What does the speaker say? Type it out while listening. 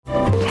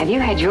Have you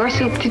had your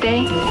soup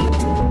today?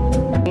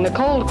 The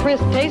cold,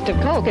 crisp taste of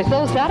Coke is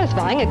so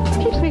satisfying,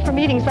 it keeps me from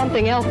eating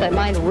something else that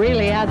might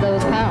really add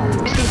those pounds.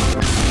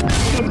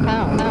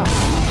 Pounds.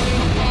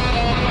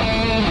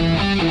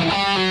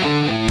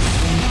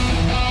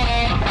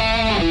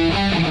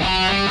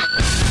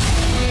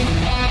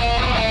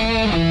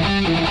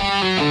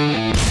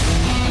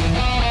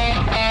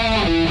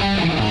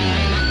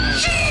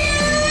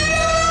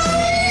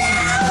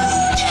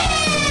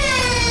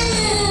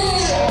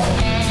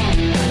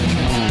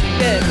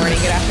 Good morning,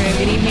 good afternoon,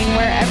 good evening,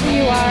 wherever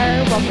you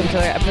are. Welcome to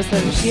another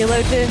episode of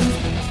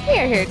Sheologians. We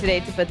are here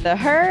today to put the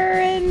her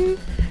in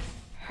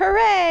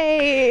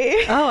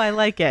hooray. Oh, I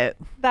like it.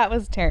 That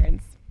was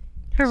Terrence.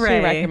 Hooray.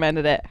 She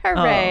recommended it.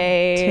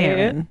 Hooray. Oh,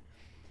 Taryn.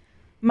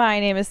 My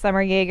name is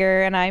Summer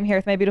Yeager, and I'm here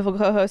with my beautiful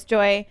co-host,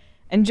 Joy.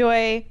 And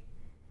Joy,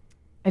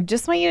 I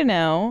just want you to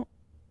know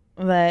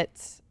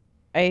that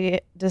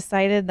I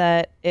decided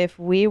that if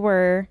we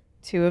were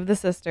two of the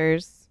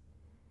sisters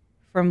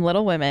from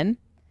Little Women,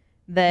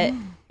 that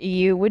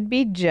you would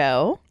be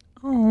Jo.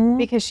 Oh.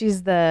 Because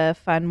she's the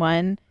fun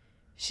one.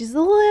 She's a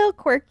little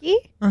quirky.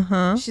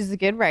 Uh-huh. She's a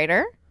good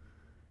writer.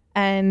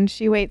 And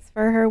she waits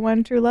for her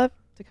one true love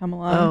to come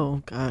along.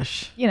 Oh,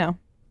 gosh. You know,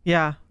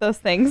 Yeah. those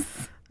things.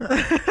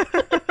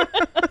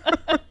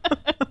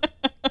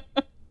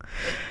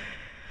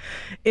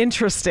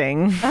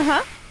 Interesting.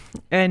 Uh-huh.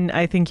 And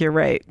I think you're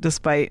right,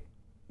 despite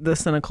the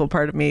cynical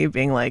part of me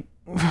being like,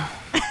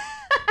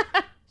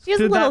 She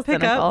was a little that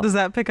pick cynical. up? Does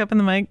that pick up in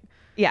the mic?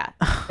 Yeah,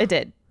 it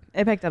did.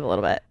 It picked up a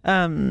little bit.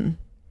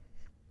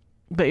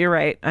 But you're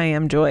right. I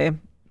am Joy.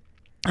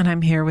 And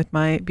I'm here with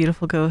my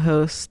beautiful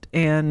co-host.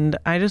 And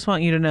I just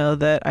want you to know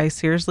that I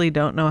seriously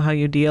don't know how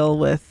you deal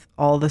with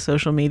all the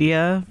social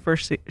media for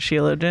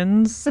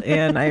Sheologians.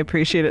 And I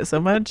appreciate it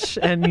so much.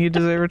 And you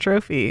deserve a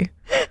trophy.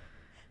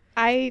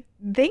 I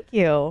thank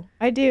you.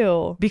 I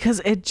do.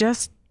 Because it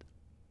just...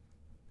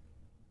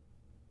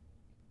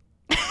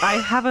 I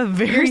have a You're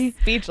very...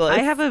 speechless. I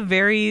have a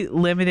very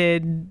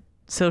limited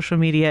social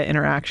media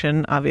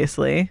interaction,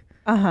 obviously.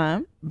 Uh-huh.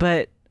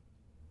 But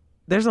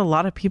there's a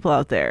lot of people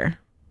out there.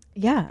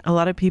 Yeah. A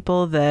lot of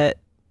people that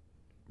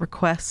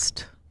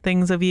request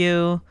things of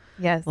you.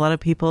 Yes. A lot of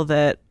people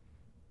that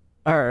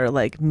are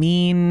like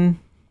mean.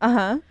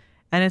 Uh-huh.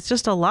 And it's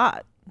just a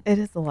lot. It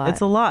is a lot.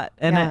 It's a lot.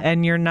 And Yeah.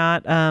 and you're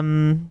not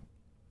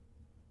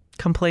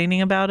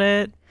complaining about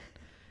it.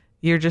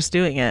 You're just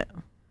doing it.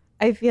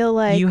 I feel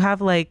like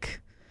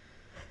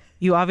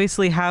You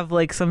obviously have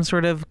like some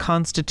sort of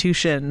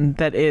constitution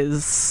that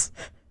is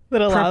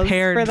that allows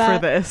prepared for,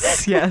 that.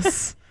 this.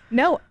 Yes.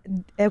 No.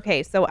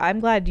 Okay, so I'm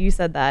glad you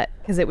said that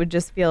because it would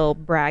just feel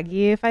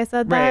braggy if I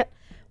said Right. that.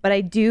 But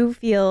I do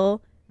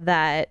feel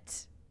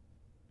that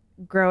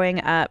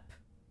growing up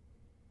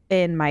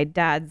in my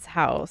dad's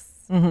house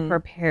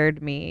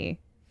prepared me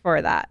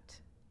for that.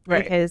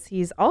 Right. Because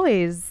he's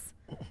always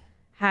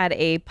had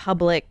a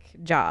public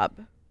job.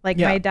 Like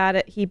Yeah. my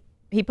dad, he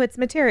puts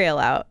material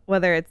out,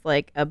 whether it's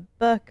like a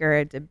book or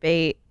a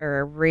debate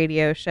or a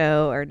radio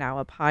show or now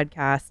a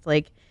podcast.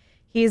 Like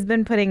he's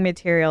been putting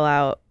material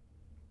out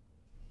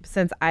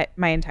since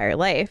my entire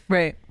life.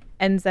 Right.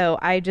 And so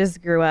I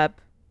just grew up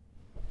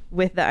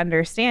with the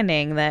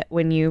understanding that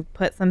when you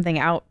put something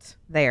out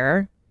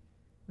there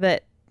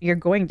that you're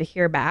going to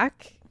hear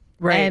back.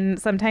 Right. And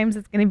sometimes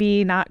it's going to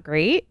be not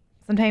great.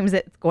 Sometimes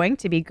it's going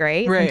to be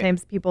great. Right.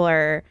 Sometimes people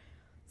are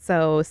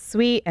so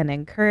sweet and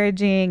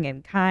encouraging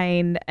and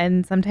kind.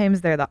 And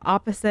sometimes they're the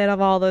opposite of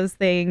all those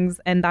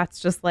things. And that's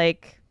just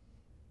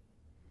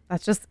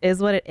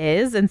is what it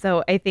is. And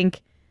so I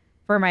think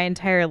for my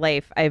entire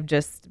life, I've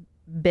just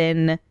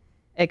been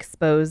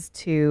exposed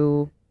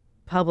to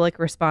public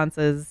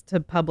responses to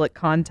public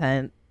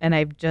content. And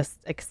I've just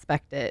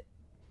expect it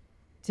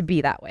to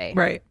be that way.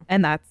 Right.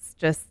 And that's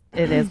just,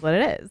 it is what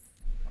it is.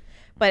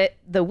 But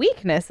the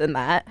weakness in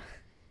that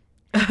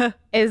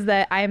is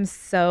that I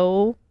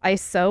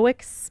so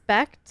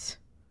expect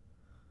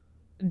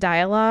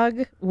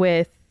dialogue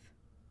with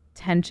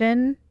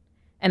tension,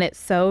 and it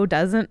so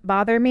doesn't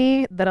bother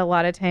me that a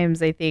lot of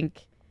times I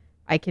think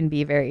I can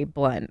be very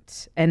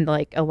blunt, and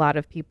like a lot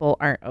of people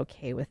aren't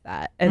okay with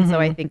that. And so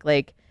I think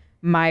like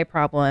my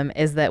problem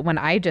is that when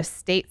I just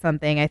state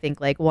something, I think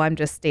like, well, I'm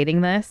just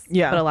stating this.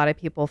 Yeah. But a lot of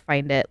people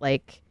find it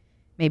like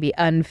maybe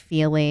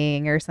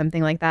unfeeling or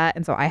something like that.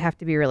 And so I have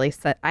to be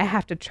I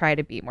have to try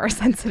to be more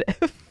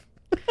sensitive.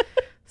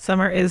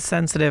 Summer is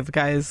sensitive,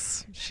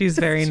 guys. She's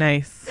very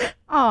nice.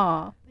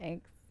 Aw,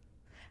 thanks.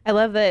 I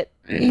love that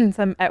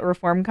at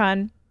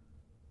ReformCon,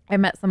 I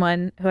met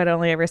someone who I'd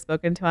only ever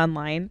spoken to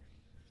online.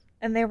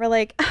 And they were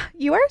like,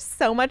 you are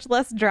so much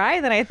less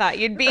dry than I thought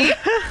you'd be.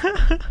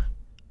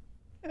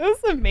 It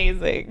was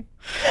amazing.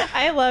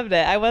 I loved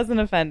it. I wasn't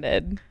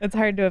offended. It's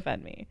hard to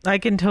offend me. I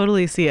can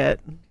totally see it,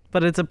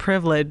 but it's a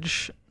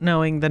privilege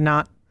knowing the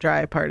not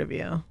dry part of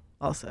you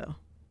also.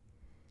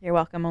 You're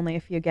welcome only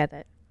if you get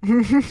it.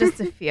 Just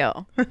a few.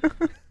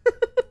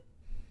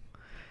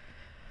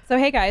 So,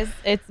 hey guys,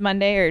 it's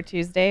Monday or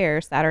Tuesday or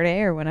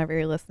Saturday or whenever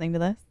you're listening to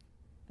this.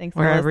 Thanks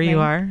for Wherever you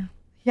listening. are.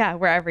 Yeah,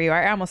 wherever you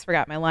are. I almost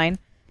forgot my line.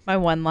 My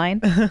one line.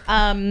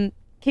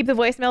 Keep the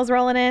voicemails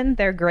rolling in.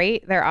 They're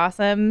great. They're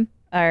awesome.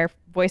 Our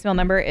voicemail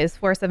number is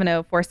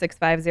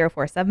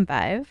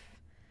 470-465-0475.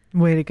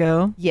 Way to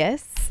go.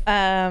 Yes.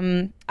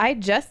 I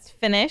just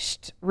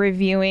finished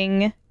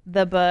reviewing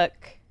the book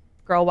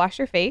Girl Wash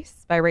Your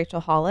Face by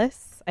Rachel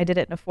Hollis. I did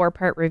it in a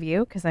 4-part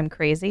review because I'm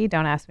crazy.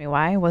 Don't ask me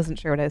why. I wasn't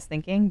sure what I was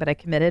thinking, but I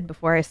committed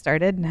before I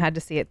started and had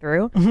to see it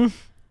through.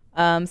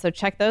 So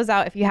check those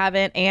out if you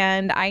haven't.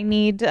 And I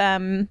need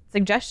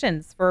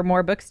suggestions for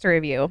more books to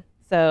review.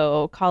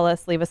 So call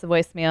us, leave us a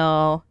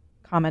voicemail,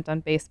 comment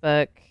on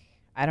Facebook.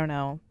 I don't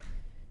know.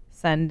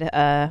 Send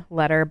a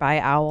letter by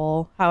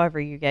owl, however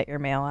you get your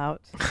mail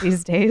out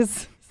these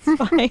days. It's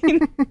fine.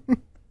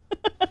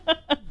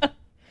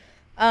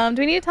 Do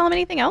we need to tell them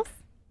anything else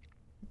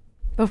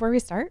before we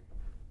start?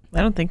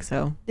 I don't think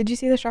so. Did you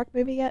see the shark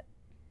movie yet?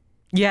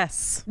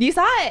 Yes. You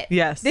saw it?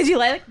 Yes. Did you?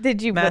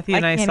 Matthew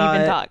and I can't saw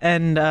even it, talk.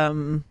 and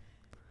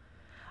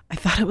I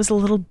thought it was a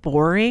little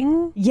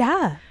boring.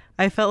 Yeah.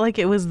 I felt like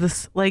it was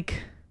this,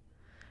 like,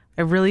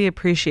 I really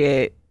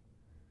appreciate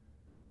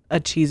a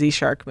cheesy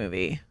shark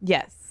movie,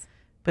 Yes.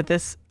 but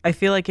this, I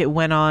feel like it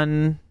went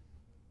on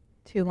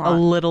Too long. a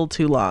little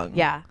too long.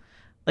 Yeah.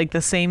 Like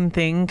the same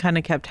thing kind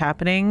of kept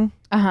happening,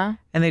 Uh-huh.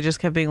 and they just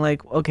kept being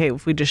like, okay,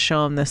 if we just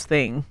show them this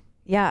thing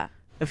Yeah.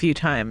 a few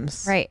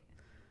times. Right.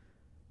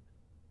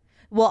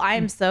 Well,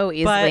 I'm so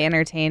easily But-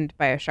 entertained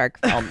by a shark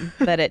film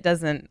that it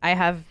doesn't. I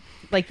have,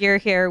 like, you're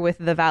here with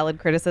the valid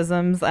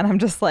criticisms, and I'm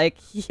just like,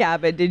 yeah,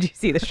 but did you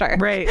see the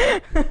shark?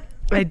 Right.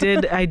 I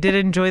did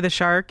enjoy the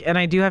shark, and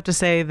I do have to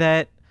say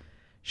that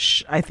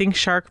I think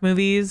shark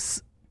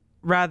movies,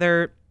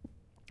 rather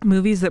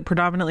movies that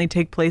predominantly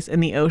take place in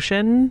the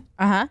ocean,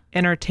 Uh-huh.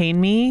 entertain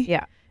me.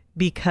 Yeah.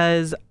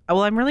 Because,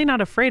 well, I'm really not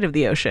afraid of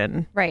the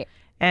ocean. Right.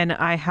 And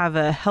I have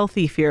a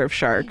healthy fear of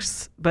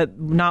sharks, but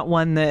not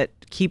one that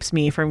keeps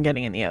me from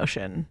getting in the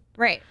ocean.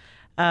 Right.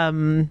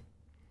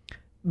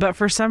 But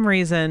for some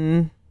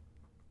reason,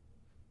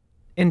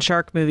 in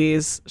shark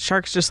movies,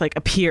 sharks just like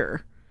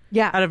appear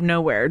Yeah. out of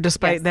nowhere,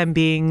 despite Yes. them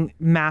being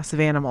massive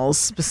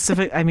animals.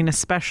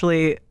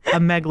 Especially a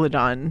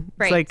megalodon.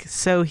 Right. It's like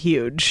so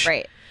huge.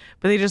 Right.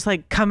 But they just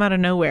like come out of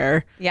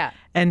nowhere. Yeah.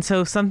 And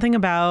so something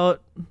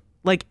about,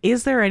 like,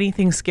 is there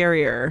anything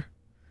scarier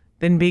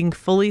than being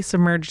fully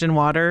submerged in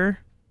water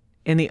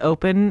in the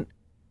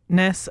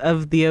openness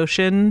of the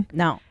ocean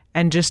No.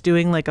 and just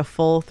doing like a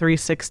full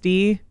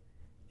 360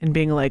 and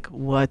being like,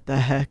 what the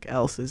heck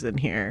else is in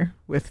here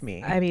with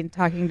me? I mean,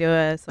 talking to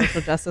a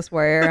social justice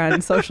warrior on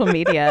social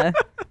media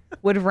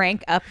would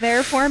rank up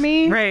there for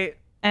me. Right.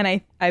 And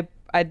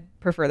I'd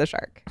prefer the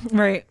shark.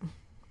 Right.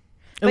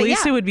 At But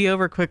least yeah. it would be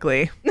over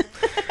quickly.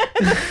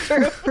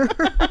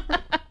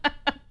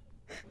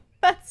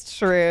 That's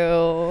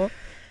true.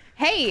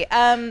 Hey,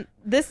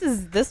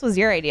 this was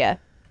your idea,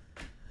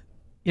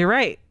 You're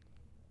right.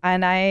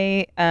 and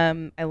I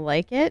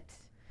like it.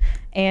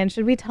 And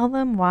should we tell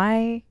them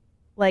why,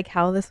 like,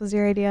 how this was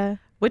your idea?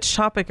 Which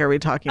topic are we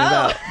talking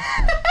about?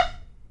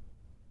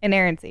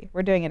 Inerrancy.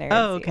 We're doing inerrancy.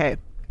 Oh, okay.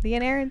 The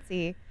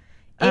inerrancy.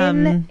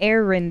 Um,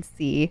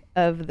 Inerrancy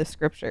of the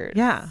scriptures.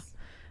 Yeah.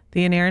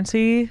 The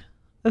inerrancy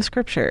of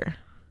scripture.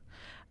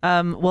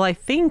 Well, I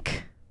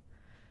think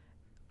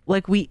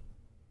like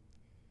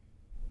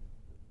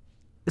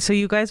so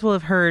you guys will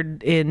have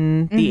heard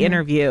in the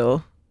interview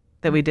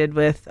that we did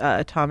with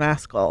Tom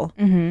Askell.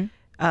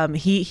 Mm-hmm.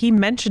 He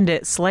mentioned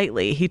it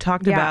slightly. He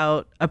talked Yeah.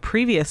 about a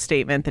previous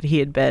statement that he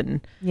had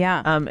been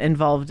Yeah.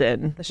 involved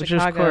in, The which is, of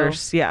Chicago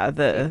course, the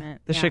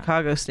statement, yeah.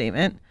 Chicago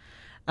statement.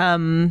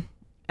 And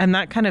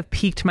that kind of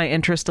piqued my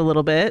interest a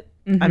little bit.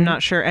 Mm-hmm. I'm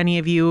not sure any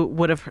of you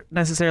would have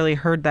necessarily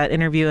heard that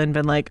interview and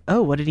been like,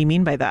 oh, what did he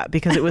mean by that?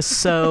 Because it was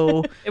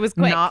so It was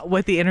quick. not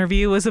what the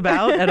interview was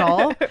about at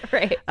all.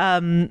 Right.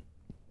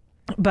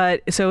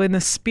 But so in the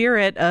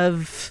spirit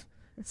of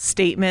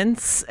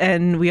statements,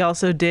 and we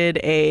also did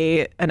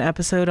an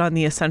episode on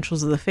the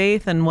essentials of the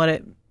faith and what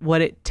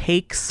it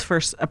takes for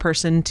a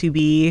person to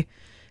be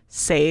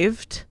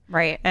saved.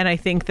 Right. And I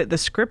think that the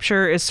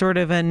scripture is sort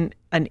of an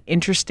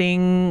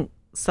interesting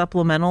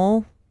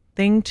supplemental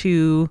thing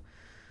to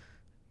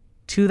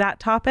that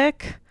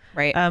topic.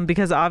 Right.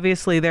 Because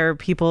obviously there are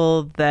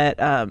people that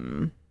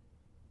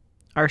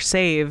are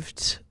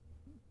saved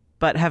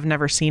but have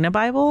never seen a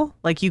Bible.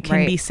 Like, you can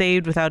Right. be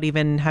saved without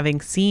even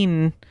having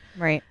seen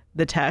Right.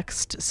 the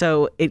text.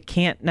 So it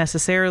can't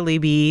necessarily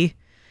be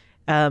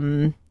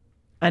an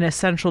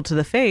essential to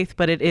the faith,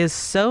 but it is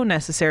so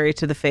necessary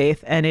to the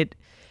faith. And it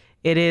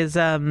is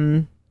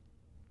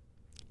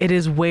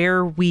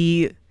where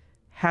we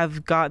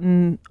have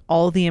gotten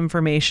all the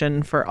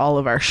information for all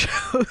of our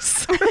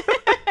shows.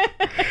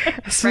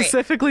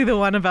 Specifically the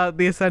one about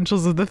the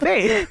essentials of the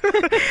faith.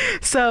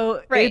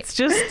 So Right.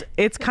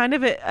 it's kind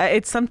of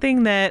it's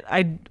something that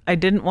I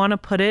didn't want to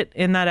put it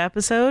in that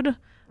episode.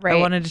 Right. I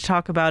wanted to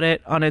talk about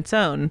it on its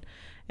own,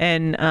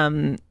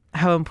 and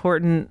how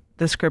important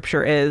the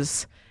scripture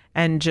is,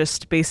 and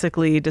just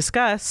basically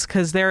discuss,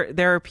 because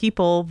there are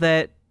people,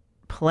 that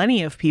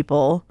plenty of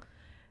people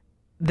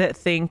that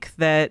think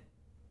that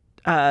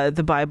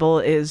the Bible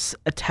is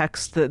a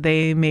text that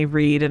they may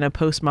read in a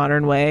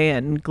postmodern way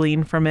and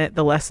glean from it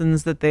the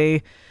lessons that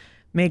they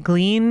may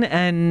glean,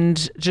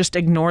 and just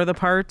ignore the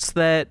parts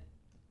that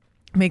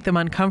make them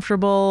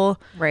uncomfortable.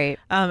 Right.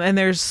 And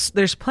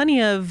there's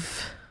plenty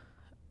of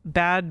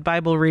bad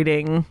Bible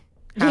reading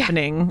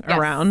happening Yes.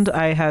 around.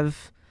 I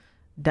have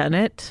done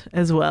it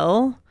as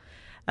well.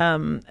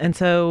 And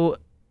so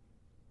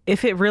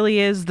if it really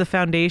is the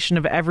foundation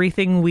of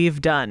everything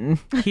we've done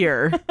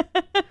here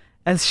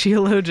as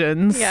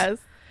theologians, Yes.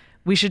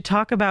 we should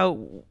talk about,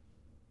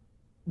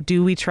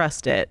 do we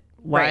trust it?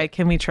 Why Right.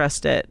 can we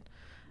trust it?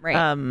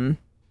 Right.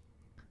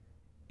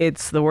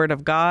 It's the word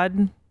of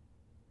God,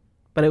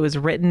 but it was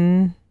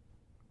written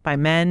by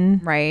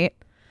men. Right.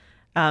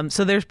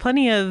 So there's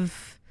plenty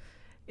of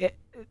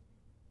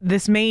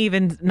this may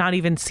even not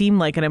even seem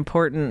like an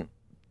important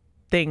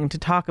thing to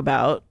talk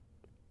about.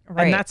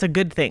 Right. And that's a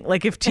good thing.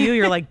 Like if to you,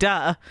 you're like,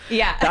 duh,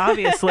 Yeah.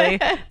 obviously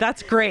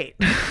that's great.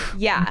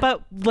 Yeah.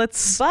 But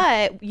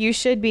But you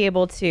should be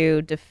able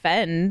to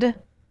defend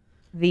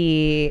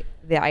the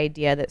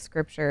idea that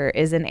scripture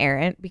is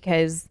inerrant,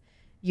 because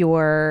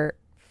your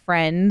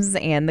friends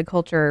and the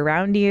culture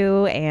around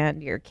you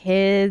and your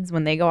kids,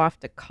 when they go off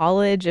to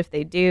college, if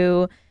they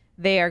do,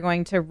 they are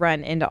going to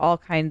run into all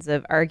kinds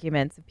of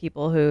arguments of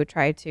people who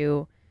try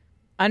to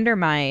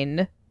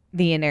undermine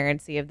the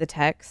inerrancy of the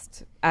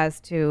text as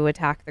to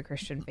attack the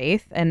Christian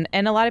faith. And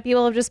a lot of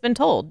people have just been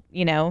told,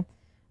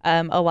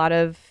 a lot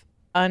of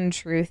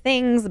untrue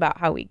things about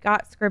how we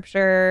got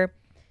scripture.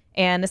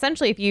 And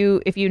essentially,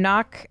 if you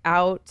knock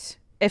out,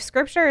 if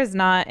scripture is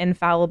not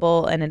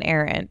infallible and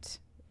inerrant,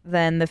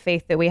 then the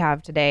faith that we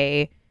have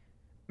today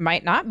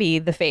might not be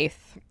the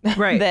faith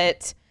Right.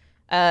 that,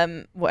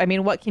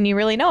 what can you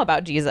really know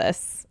about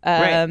Jesus?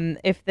 Right.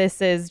 If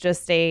this is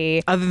just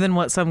other than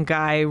what some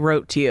guy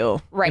wrote to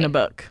you in a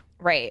book.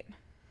 Right.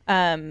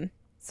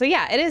 So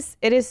yeah,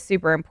 it is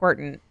super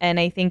important. And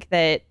I think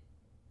that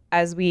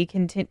as we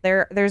continue,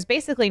 there's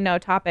basically no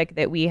topic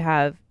that we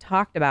have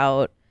talked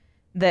about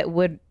that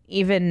would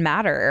even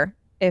matter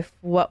if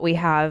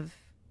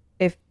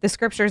if the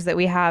scriptures that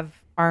we have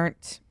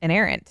aren't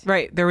inerrant.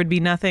 Right. There would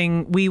be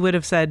nothing, we would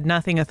have said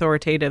nothing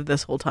authoritative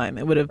this whole time.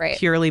 It would have Right.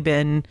 purely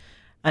been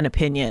an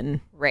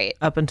opinion Right.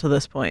 up until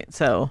this point.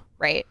 So,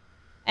 Right.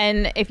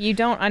 And if you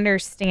don't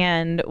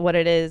understand what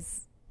it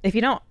is, if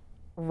you don't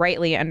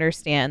rightly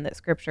understand that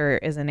scripture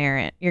is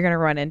inerrant, you're going to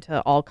run into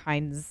all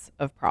kinds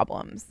of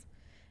problems.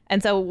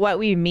 And so what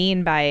we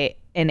mean by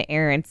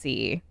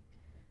inerrancy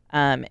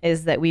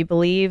is that we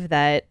believe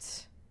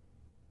that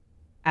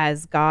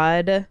as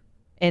God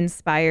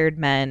inspired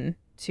men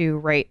to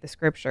write the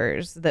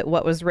scriptures, that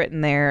what was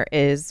written there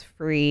is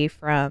free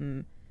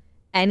from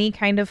any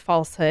kind of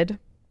falsehood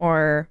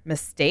or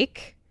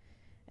mistake,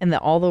 and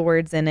that all the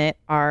words in it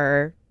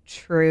are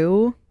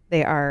true.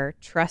 They are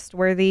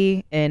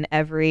trustworthy in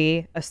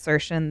every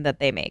assertion that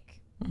they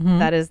make.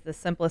 That is the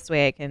simplest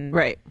way I can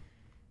right.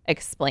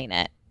 explain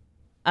it.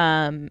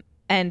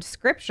 And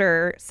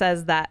scripture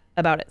says that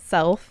about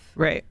itself.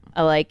 Right.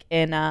 Like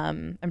in,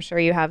 I'm sure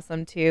you have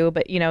some too,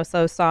 but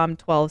so Psalm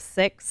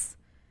 12:6,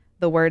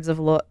 the words of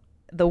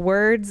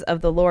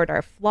the Lord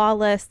are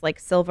flawless, like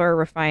silver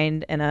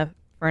refined in a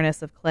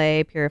furnace of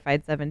clay,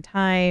 purified 7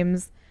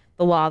 times.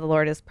 The law of the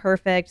Lord is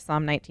perfect,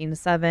 Psalm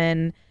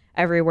 19:7.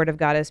 Every word of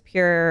God is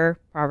pure,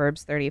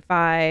 Proverbs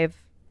 35.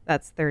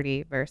 That's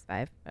 30, verse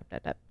 5.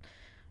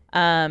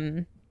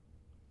 And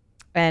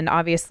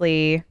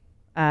obviously,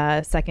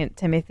 2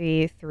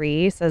 Timothy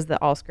 3 says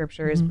that all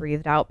scripture is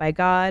breathed out by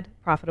God,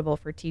 profitable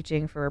for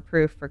teaching, for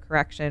reproof, for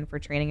correction, for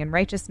training in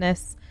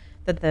righteousness,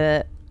 that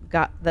the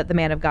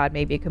man of God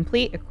may be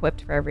complete,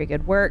 equipped for every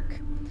good work.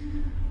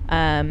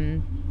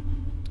 And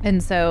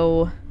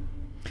so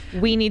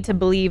we need to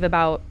believe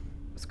about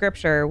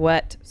scripture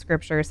what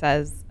scripture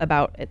says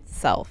about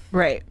itself.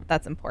 Right.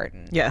 That's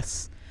important.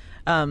 Yes.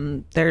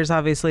 There's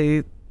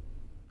obviously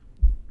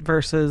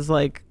verses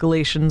like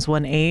Galatians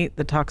 1:8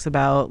 that talks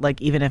about,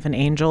 like, even if an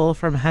angel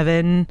from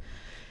heaven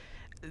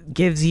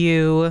gives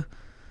you,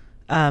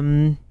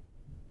 Another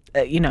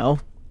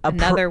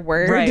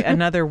word. right,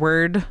 another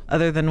word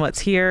other than what's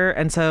here.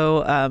 And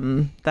so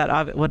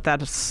what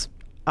that's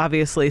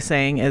obviously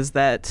saying is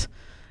that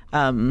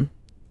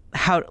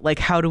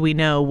how do we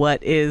know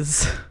what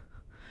is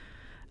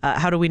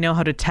how do we know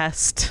how to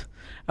test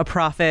a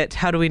prophet?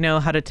 How do we know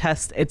how to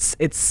test? It's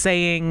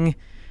saying,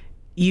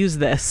 use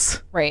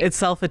this. Right. It's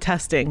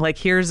self-attesting. Like,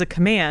 here's a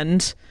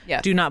command.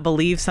 Yes. Do not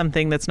believe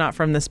something that's not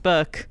from this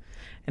book,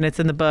 and it's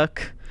in the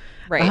book.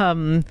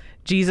 Right.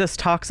 Jesus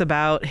talks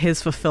about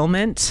his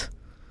fulfillment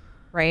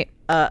Right.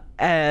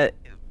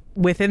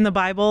 within the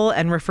Bible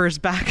and refers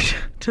back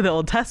to the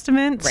Old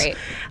Testament.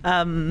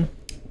 Right.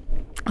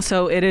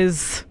 So it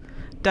is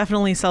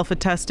definitely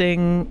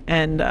self-attesting,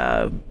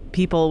 and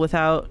people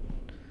without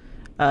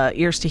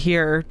ears to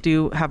hear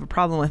do have a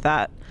problem with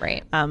that.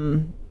 Right.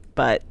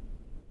 But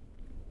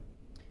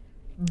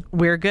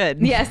we're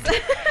good. Yes.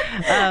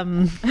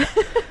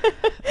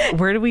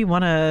 Where do we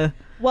want to?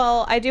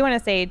 Well, I do want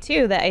to say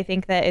too that I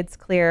think that it's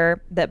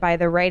clear that by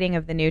the writing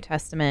of the New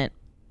Testament,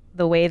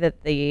 the way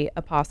that the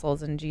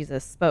apostles and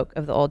Jesus spoke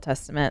of the Old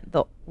Testament,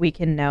 we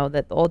can know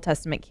that the Old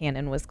Testament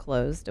canon was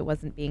closed. It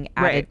wasn't being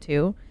added Right.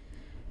 to.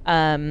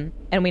 And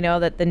we know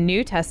that the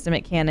New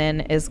Testament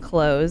canon is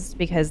closed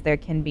because there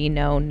can be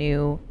no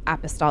new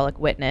apostolic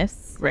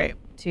witness Right.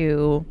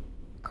 to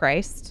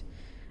Christ.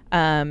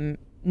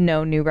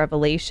 No new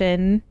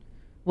revelation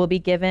will be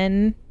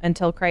given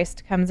until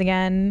Christ comes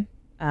again.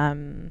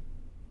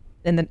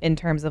 In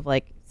terms of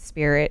like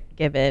spirit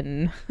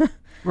given,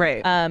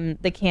 Right.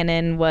 the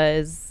canon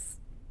was,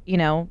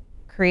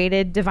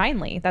 created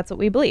divinely. That's what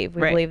we believe.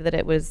 We Right. believe that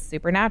it was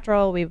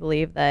supernatural. We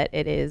believe that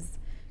it is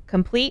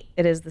complete.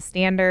 It is the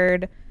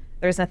standard.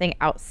 There's nothing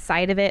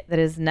outside of it that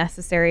is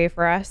necessary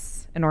for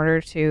us in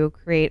order to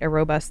create a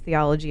robust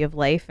theology of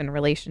life and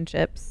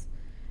relationships.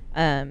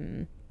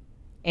 And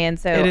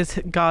so It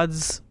is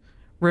God's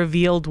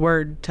revealed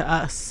word to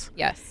us.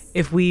 yes.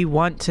 If we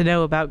want to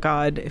know about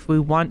God, if we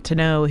want to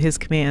know his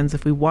commands,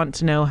 if we want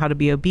to know how to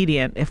be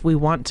obedient, if we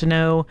want to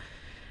know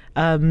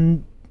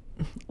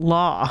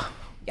law,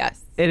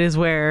 Yes. it is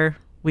where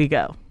we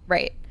go.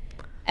 Right.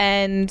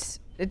 And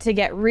to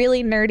get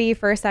really nerdy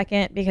for a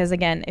second, because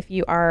again, if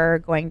you are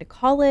going to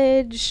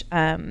college,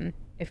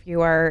 if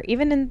you are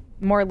even in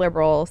more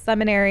liberal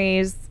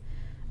seminaries,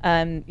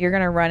 you're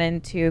going to run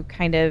into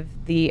kind of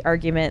the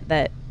argument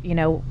that,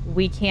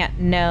 we can't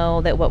know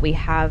that what we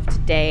have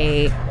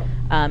today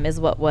is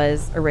what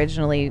was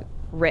originally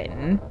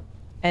written.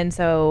 And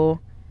so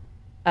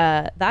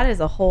that is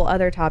a whole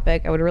other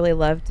topic. I would really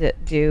love to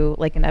do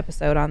like an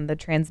episode on the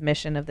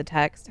transmission of the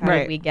text. How Right.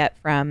 did we get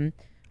from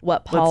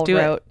what Paul do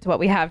it. wrote to what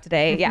we have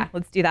today? Yeah,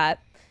 let's do that.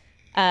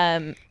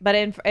 But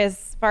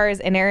as far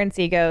as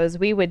inerrancy goes,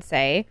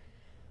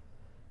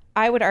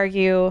 I would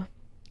argue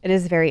it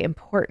is very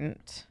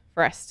important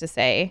for us to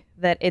say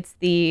that it's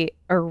the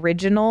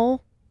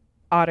original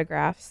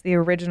autographs, the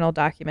original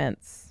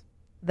documents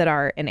that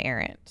are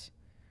inerrant.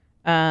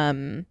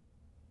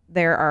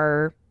 There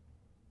are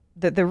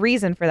the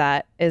reason for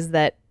that is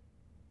that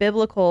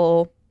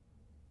biblical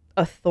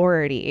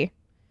authority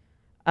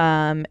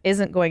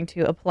isn't going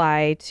to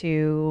apply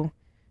to,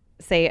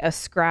 say, a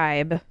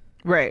scribe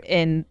Right.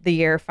 in the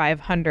year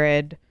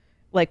 500,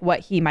 like what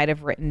he might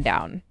have written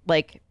down.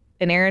 Like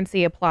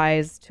inerrancy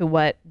applies to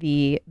what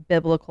the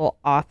biblical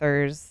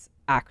authors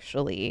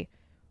actually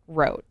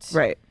wrote.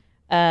 Right.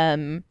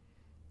 And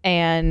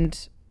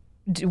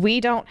we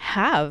don't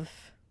have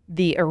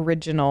the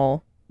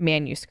original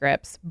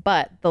manuscripts,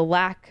 but the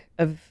lack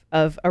of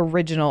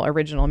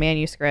original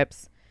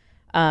manuscripts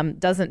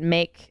doesn't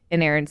make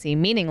inerrancy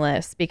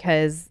meaningless,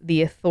 because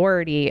the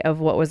authority of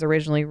what was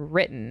originally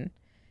written,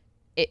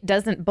 it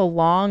doesn't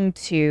belong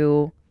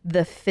to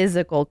the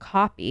physical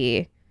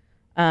copy.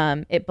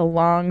 It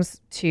belongs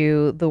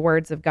to the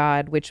words of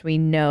God, which we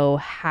know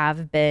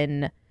have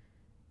been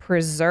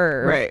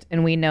preserved. Right.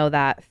 And we know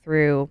that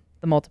through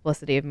the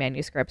multiplicity of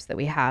manuscripts that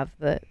we have.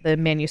 The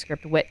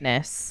manuscript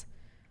witness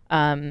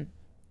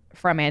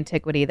from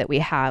antiquity that we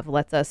have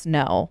lets us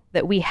know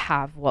that we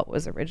have what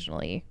was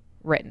originally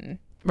written.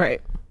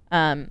 Right.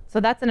 So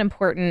that's an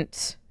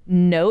important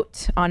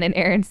note on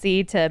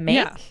inerrancy to make.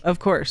 Yeah, of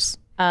course.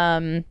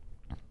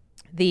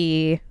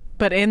 The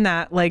But in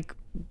that, like,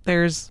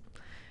 there's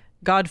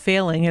God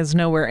failing is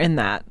nowhere in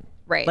that.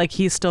 right, Like,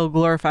 he's still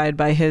glorified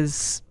by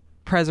his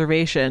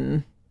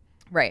preservation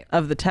right,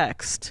 of the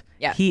text.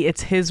 Yes.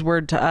 It's his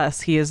word to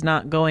us. He is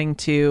not going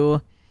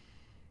to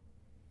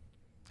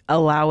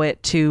allow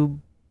it to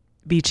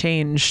be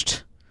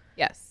changed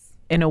yes,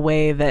 in a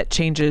way that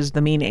changes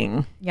the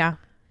meaning. yeah.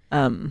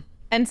 Um,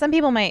 And some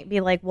people might be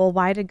like, well,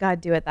 why did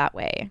God do it that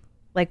way?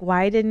 Like,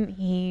 why didn't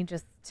he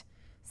just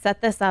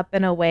set this up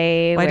in a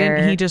way why where...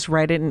 didn't he just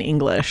write it in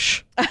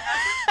English?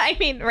 I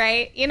mean,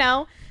 right?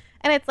 And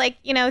it's like,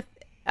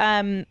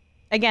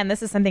 again,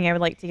 this is something I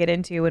would like to get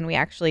into when we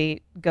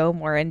actually go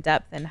more in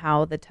depth in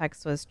how the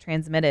text was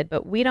transmitted,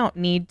 but we don't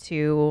need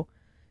to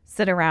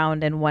sit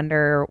around and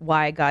wonder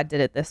why God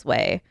did it this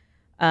way.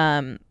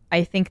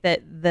 I think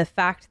that the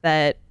fact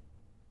that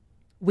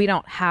we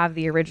don't have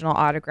the original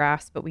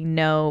autographs, but we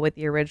know what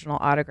the original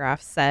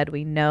autographs said,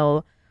 we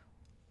know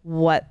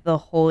what the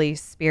Holy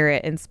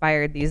Spirit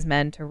inspired these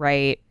men to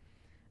write,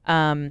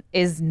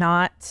 is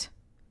not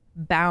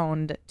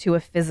bound to a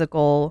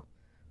physical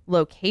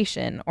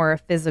location or a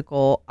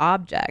physical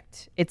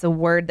object. It's a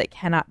word that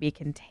cannot be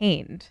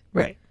contained.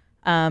 Right.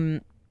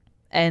 And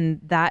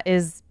that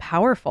is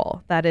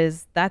powerful.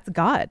 That's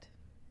God.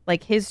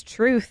 Like, his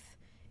truth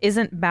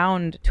isn't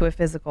bound to a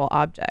physical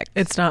object.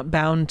 It's not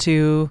bound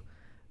to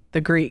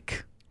the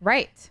Greek.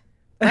 Right,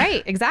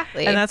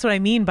 exactly. And that's what I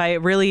mean by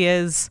it really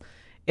is,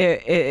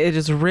 it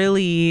is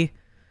really,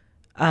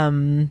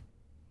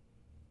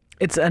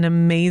 it's an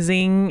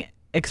amazing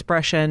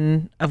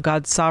expression of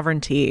God's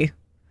sovereignty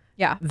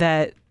yeah,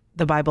 that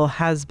the Bible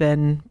has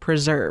been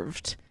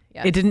preserved.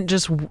 Yes. It didn't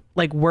just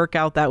like work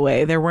out that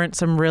way. There weren't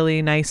some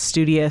really nice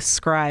studious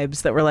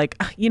scribes that were like,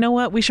 you know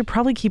what, we should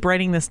probably keep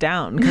writing this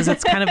down because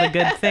it's kind of a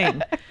good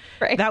thing.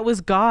 right. That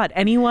was God.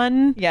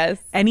 Anytime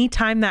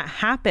that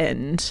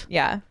happened,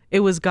 yeah, it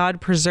was God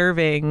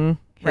preserving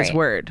his Right.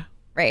 word.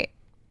 Right.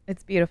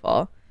 It's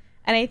beautiful.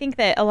 And I think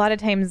that a lot of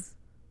times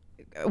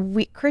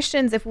we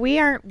Christians, if we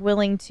aren't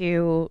willing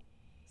to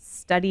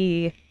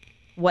study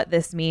what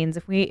this means,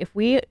 if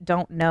we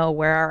don't know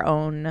where our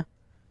own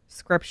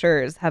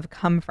scriptures have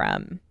come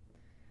from,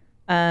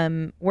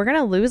 we're going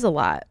to lose a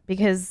lot,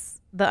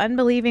 because the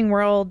unbelieving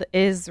world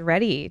is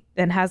ready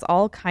and has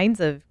all kinds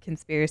of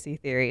conspiracy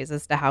theories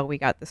as to how we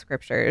got the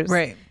scriptures.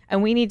 Right.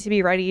 And we need to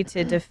be ready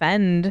to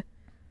defend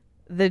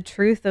the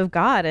truth of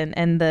God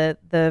and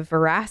the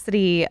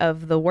veracity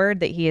of the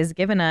word that he has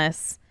given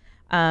us.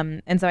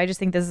 And so I just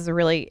think this is a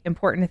really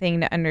important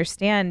thing to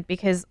understand,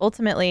 because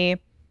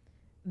ultimately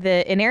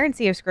the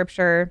inerrancy of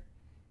scripture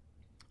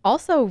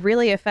also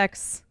really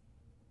affects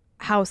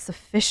how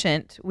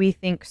sufficient we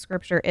think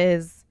scripture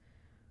is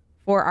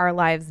for our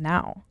lives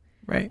now.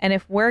 Right. And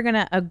if we're going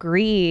to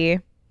agree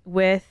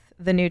with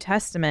the New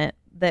Testament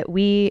that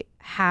we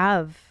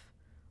have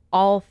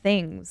all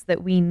things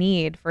that we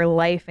need for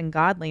life and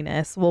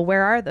godliness, well,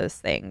 where are those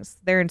things?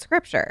 They're in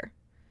scripture.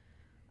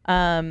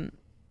 You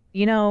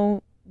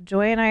know,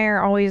 Joy and I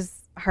are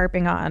always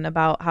harping on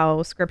about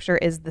how scripture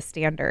is the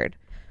standard.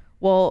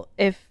 Well,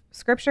 if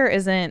scripture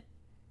isn't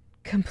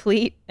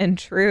complete and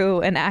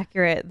true and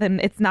accurate, then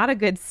it's not a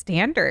good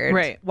standard.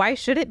 Right. Why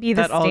should it be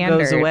the that standard? all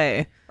goes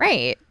away.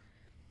 Right.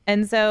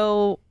 And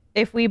so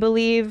if we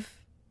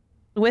believe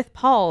with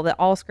Paul that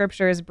all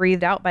scripture is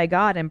breathed out by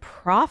God and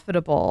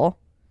profitable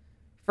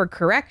for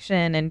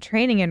correction and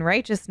training in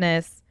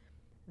righteousness,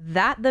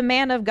 that the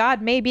man of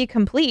God may be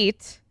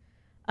complete,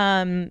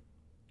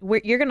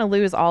 you're going to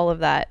lose all of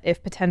that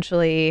if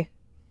potentially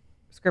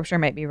scripture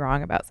might be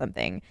wrong about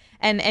something.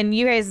 And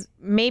you guys,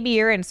 maybe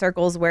you're in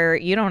circles where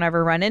you don't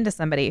ever run into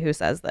somebody who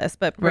says this,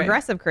 but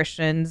progressive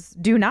Christians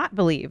do not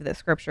believe that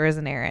scripture is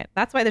inerrant.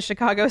 That's why the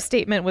Chicago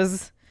Statement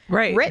was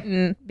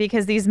written,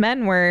 because these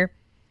men were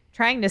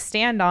trying to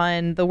stand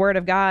on the word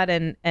of God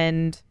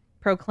and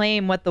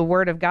proclaim what the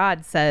word of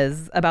God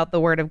says about the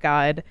word of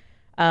God.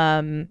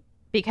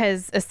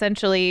 Because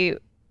essentially,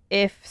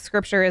 if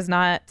scripture is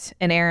not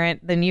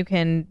inerrant, then you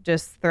can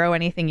just throw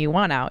anything you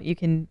want out. You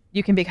can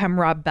become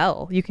Rob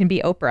Bell. You can be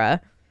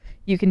Oprah.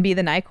 You can be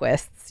the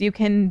Nyquists. You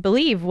can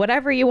believe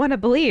whatever you want to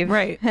believe.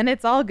 Right. And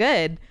it's all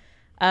good.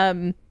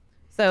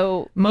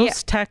 So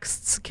most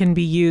texts can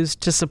be used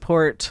to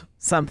support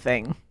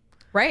something.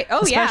 Right.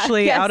 Oh,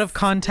 especially yeah. Yes. out of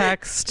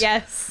context.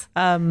 Yes.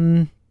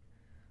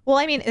 Well,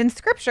 I mean, and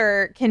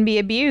scripture can be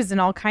abused in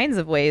all kinds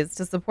of ways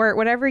to support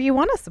whatever you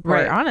want to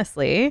support,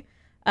 honestly.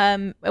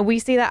 We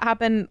see that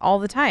happen all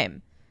the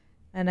time.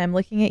 And I'm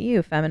looking at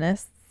you,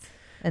 feminists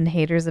and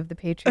haters of the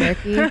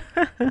patriarchy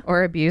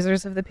or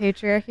abusers of the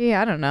patriarchy.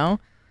 I don't know.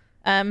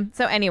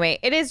 So anyway,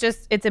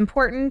 it's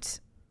important.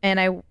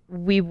 And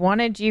we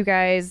wanted you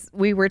guys,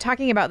 we were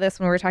talking about this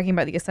when we were talking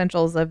about the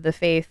essentials of the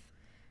faith.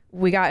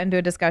 We got into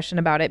a discussion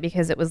about it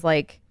because it was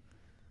like,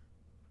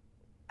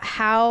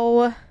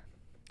 how,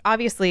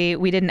 obviously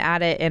we didn't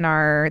add it in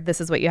our,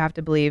 this is what you have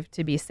to believe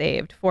to be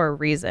saved, for a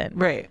reason.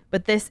 Right.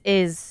 But this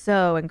is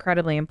so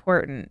incredibly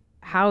important.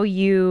 How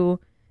you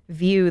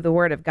view the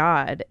word of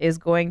God is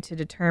going to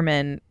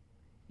determine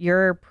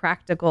your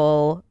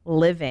practical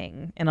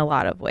living in a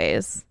lot of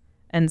ways.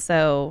 And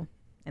so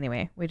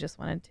anyway, we just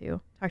wanted to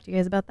talk to you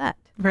guys about that.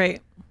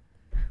 Right.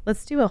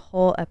 Let's do a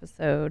whole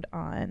episode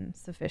on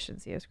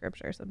sufficiency of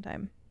scripture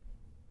sometime.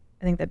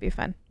 I think that'd be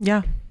fun.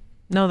 Yeah.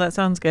 No, that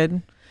sounds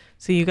good.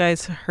 So you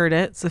guys heard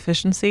it.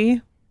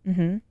 Sufficiency.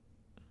 Mm-hmm.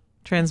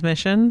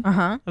 Transmission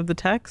of the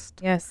text.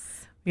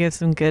 Yes. We have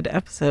some good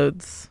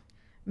episodes.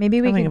 Maybe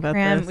we coming could about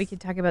cram, this. we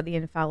could talk about the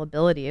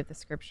infallibility of the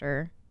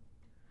scripture.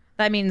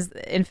 That means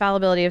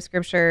infallibility of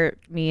scripture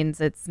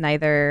means it's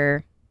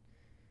not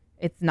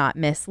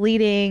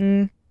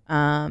misleading.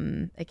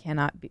 It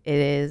cannot be, it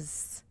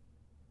is,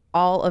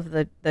 all of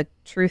the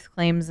truth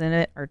claims in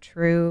it are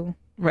true.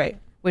 Right.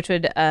 Which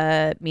would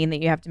mean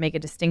that you have to make a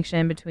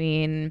distinction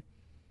between,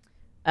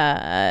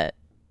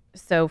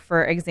 so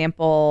for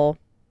example,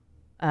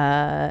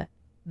 the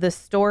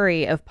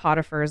story of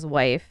Potiphar's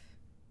wife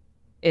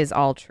is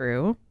all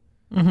true,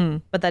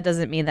 but that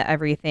doesn't mean that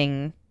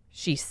everything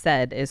she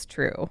said is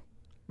true.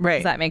 Right.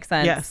 Does that make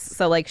sense? Yes.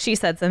 So like she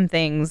said some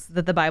things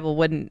that the Bible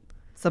wouldn't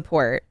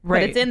support, but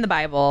Right. it's in the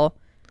Bible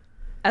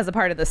as a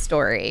part of the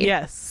story.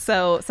 Yes.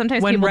 So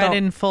sometimes When people read don't,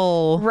 in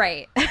full.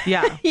 right.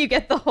 Yeah. You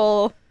get the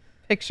whole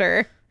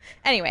picture.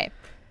 Anyway.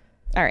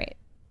 All right.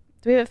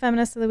 Do we have a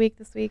feminist of the week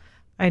this week?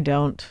 I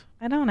don't.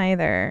 I don't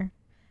either.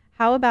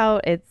 How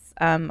about it's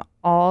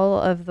all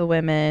of the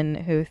women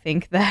who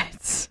think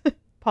that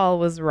Paul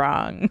was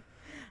wrong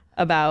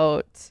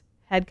about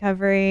head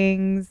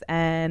coverings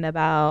and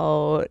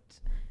about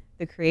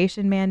the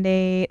creation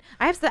mandate.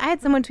 I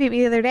had someone tweet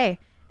me the other day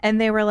and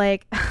they were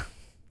like,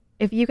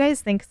 if you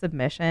guys think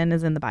submission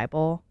is in the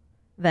Bible,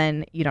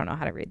 then you don't know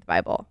how to read the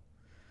Bible.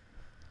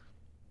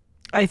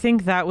 I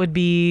think that would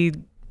be,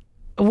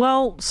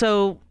 well,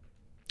 so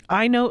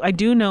I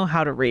do know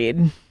how to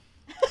read.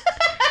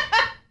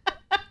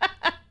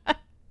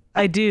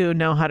 I do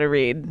know how to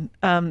read.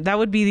 That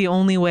would be the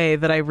only way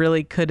that I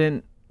really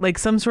couldn't, like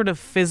some sort of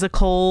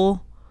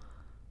physical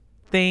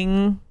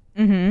thing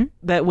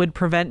that would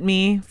prevent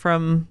me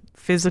from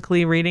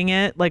physically reading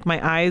it. Like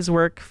my eyes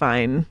work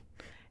fine.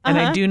 And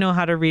I do know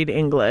how to read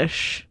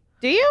English.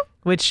 Do you?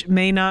 Which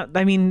may not,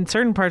 I mean,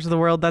 certain parts of the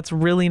world, that's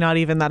really not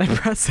even that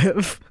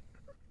impressive.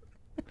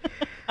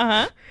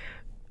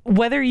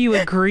 Whether you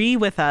agree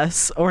with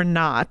us or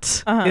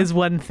not is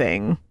one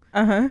thing.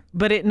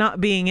 But it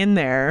not being in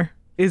there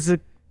is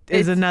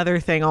another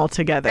thing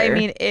altogether. I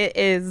mean, it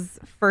is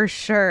for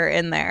sure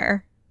in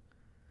there.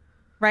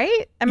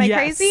 Right? Am I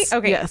crazy?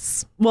 Okay.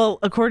 Yes. Well,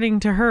 according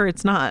to her,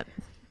 it's not.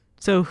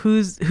 So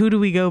who do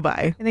we go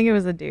by? I think it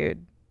was a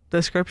dude.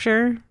 The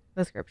scripture?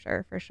 The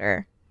scripture, for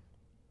sure.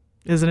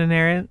 Is it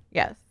inerrant?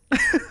 Yes.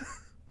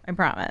 I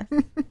promise.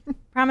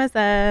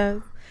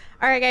 Promises.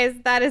 All right, guys,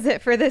 that is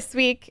it for this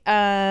week. Hit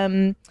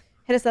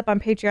us up on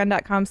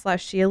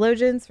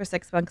patreon.com/sheologians for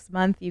 $6 a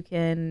month. You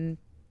can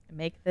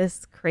make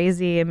this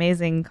crazy,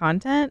 amazing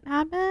content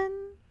happen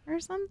or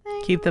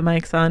something. Keep the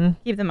mics on.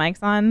 Keep the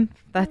mics on.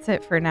 That's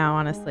it for now,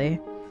 honestly.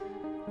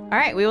 All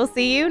right, we will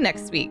see you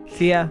next week.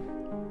 See ya.